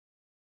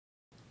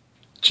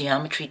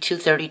Geometry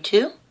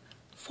 232,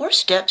 4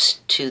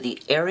 steps to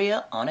the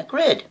area on a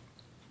grid.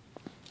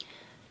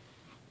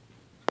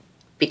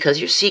 Because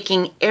you're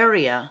seeking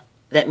area,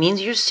 that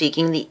means you're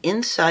seeking the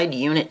inside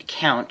unit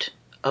count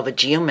of a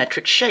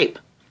geometric shape.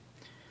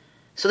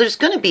 So there's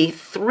going to be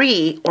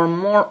 3 or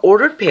more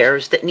ordered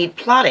pairs that need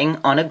plotting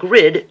on a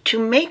grid to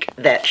make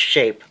that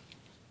shape.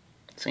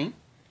 See?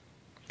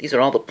 These are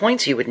all the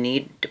points you would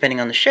need depending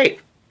on the shape.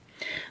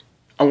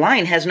 A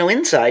line has no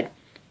inside,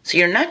 so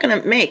you're not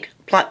going to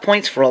plot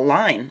points for a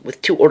line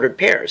with 2 ordered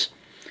pairs.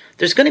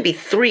 There's going to be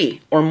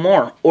 3 or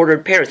more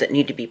ordered pairs that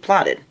need to be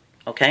plotted,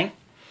 okay?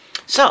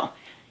 So,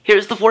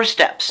 here's the 4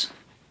 steps.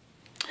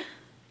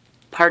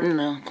 Pardon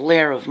the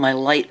glare of my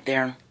light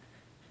there.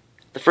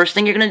 The first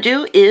thing you're going to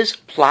do is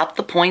plot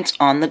the points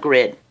on the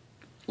grid.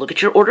 Look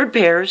at your ordered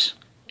pairs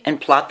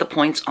and plot the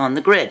points on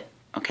the grid,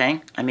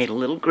 okay? I made a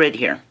little grid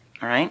here,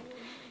 all right?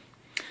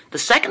 The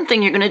second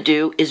thing you're going to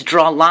do is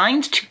draw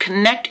lines to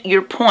connect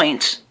your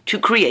points to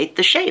create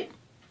the shape.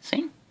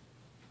 See?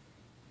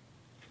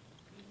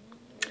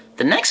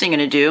 The next thing you're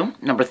going to do,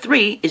 number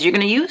 3, is you're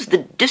going to use the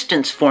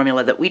distance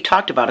formula that we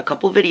talked about a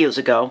couple videos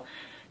ago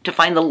to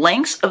find the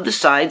lengths of the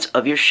sides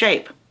of your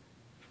shape.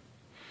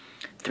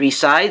 3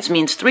 sides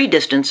means 3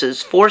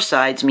 distances, 4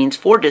 sides means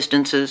 4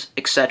 distances,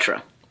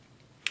 etc.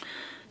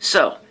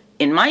 So,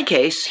 in my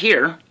case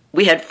here,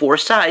 we had 4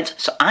 sides,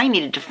 so I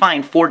needed to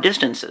find 4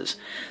 distances.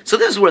 So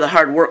this is where the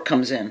hard work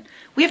comes in.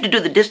 We have to do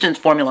the distance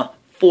formula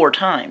 4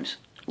 times.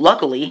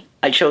 Luckily,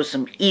 I chose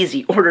some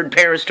easy ordered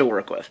pairs to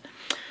work with.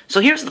 So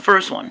here's the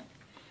first one.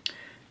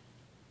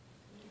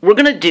 We're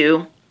going to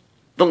do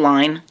the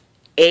line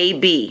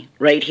AB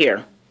right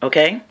here,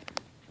 okay?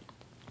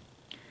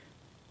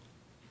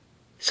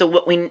 So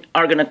what we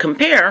are going to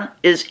compare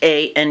is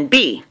A and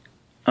B,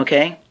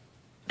 okay?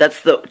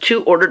 That's the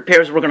 2 ordered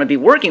pairs we're going to be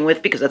working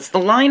with because that's the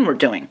line we're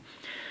doing.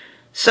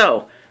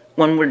 So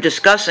when we're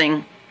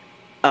discussing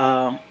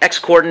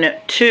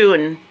x-coordinate 2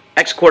 and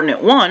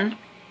x-coordinate 1,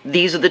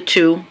 these are the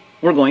 2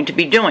 we're going to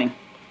be doing.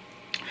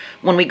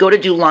 When we go to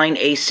do line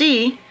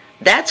AC,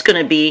 that's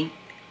going to be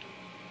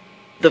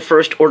the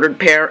first ordered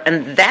pair,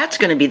 and that's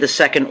going to be the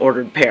second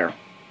ordered pair.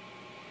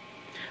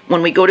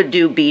 When we go to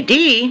do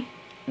BD,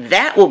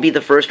 that will be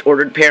the first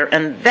ordered pair,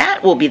 and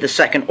that will be the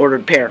second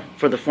ordered pair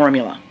for the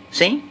formula.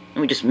 See?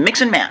 And we just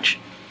mix and match.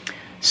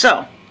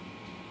 So,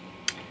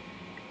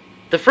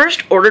 the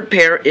first ordered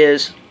pair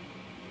is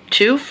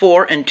 2,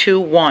 4, and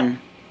 2, 1.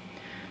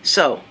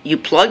 So, you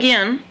plug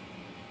in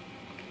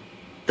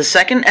the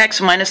second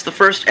x minus the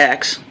first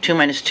x. 2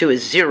 minus 2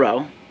 is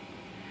 0.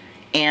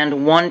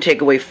 And 1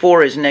 take away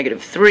 4 is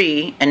negative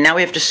 3. And now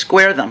we have to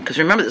square them, because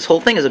remember, this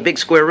whole thing is a big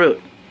square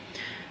root.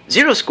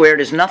 0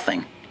 squared is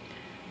nothing.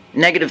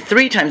 Negative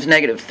 3 times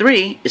negative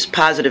 3 is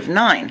positive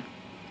 9.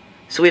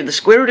 So we have the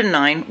square root of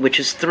 9, which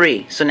is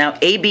 3. So now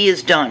AB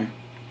is done.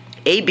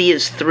 AB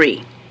is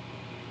 3.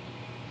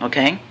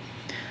 Okay?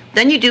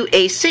 Then you do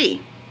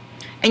AC.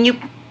 And you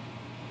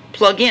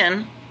plug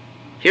in,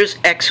 here's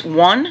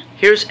x1,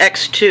 here's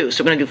x2.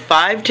 So we're going to do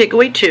 5 take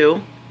away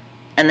 2,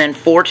 and then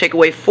 4 take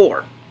away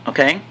 4.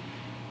 Okay?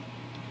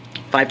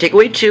 5 take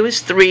away 2 is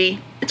 3.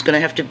 It's going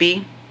to have to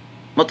be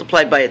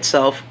multiplied by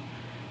itself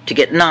to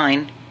get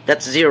 9.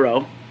 That's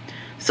 0.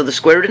 So the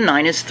square root of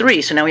 9 is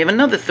 3. So now we have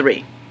another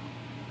 3.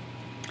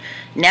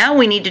 Now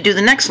we need to do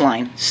the next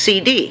line,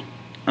 CD.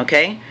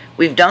 Okay?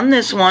 We've done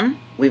this one.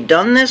 We've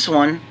done this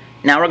one.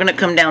 Now we're going to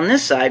come down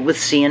this side with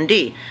C and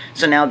D.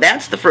 So now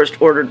that's the first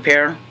ordered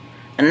pair,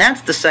 and that's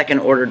the second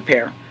ordered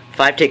pair.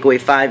 5 take away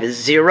 5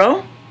 is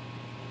 0.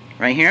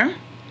 Right here.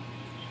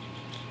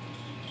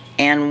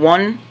 And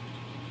 1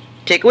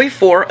 take away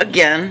 4,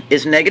 again,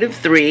 is negative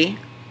 3,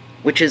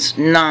 which is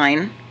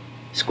 9.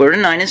 Square root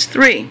of 9 is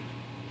 3.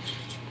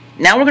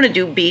 Now we're going to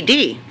do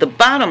BD, the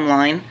bottom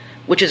line,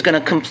 which is going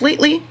to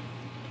completely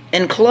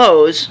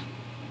enclose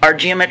our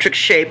geometric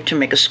shape to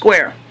make a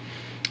square.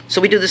 So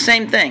we do the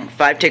same thing.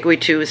 5 take away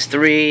 2 is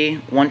 3.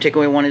 1 take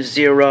away 1 is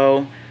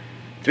 0.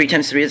 3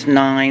 times 3 is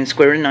 9.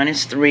 Square root of 9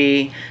 is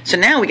 3. So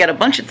now we got a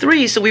bunch of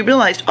 3s, so we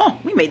realized,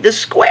 oh, we made this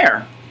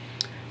square.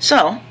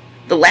 So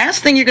the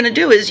last thing you're going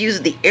to do is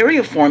use the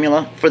area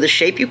formula for the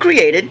shape you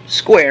created,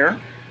 square,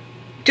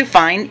 to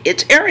find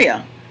its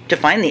area. To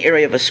find the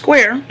area of a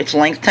square, it's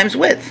length times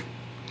width.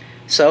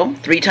 So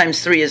 3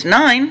 times 3 is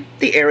 9.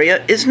 The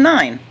area is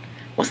 9.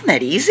 Wasn't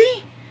that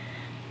easy?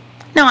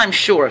 Now I'm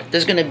sure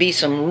there's going to be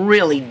some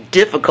really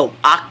difficult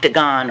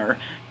octagon or,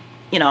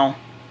 you know,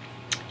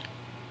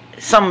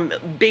 some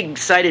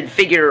big-sided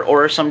figure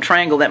or some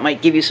triangle that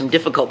might give you some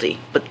difficulty.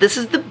 But this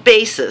is the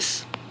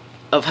basis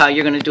of how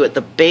you're going to do it,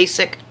 the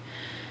basic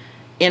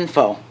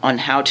info on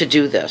how to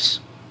do this.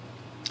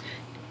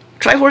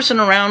 Try horsing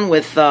around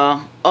with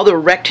other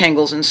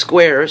rectangles and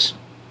squares.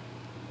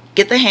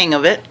 Get the hang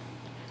of it.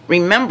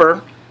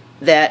 Remember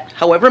that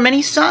however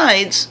many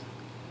sides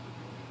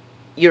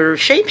your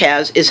shape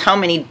has is how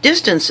many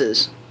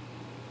distances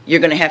you're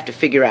going to have to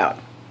figure out.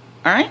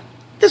 Alright?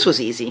 This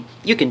was easy.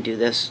 You can do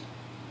this.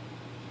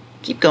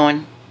 Keep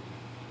going.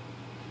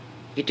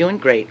 You're doing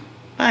great.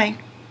 Bye.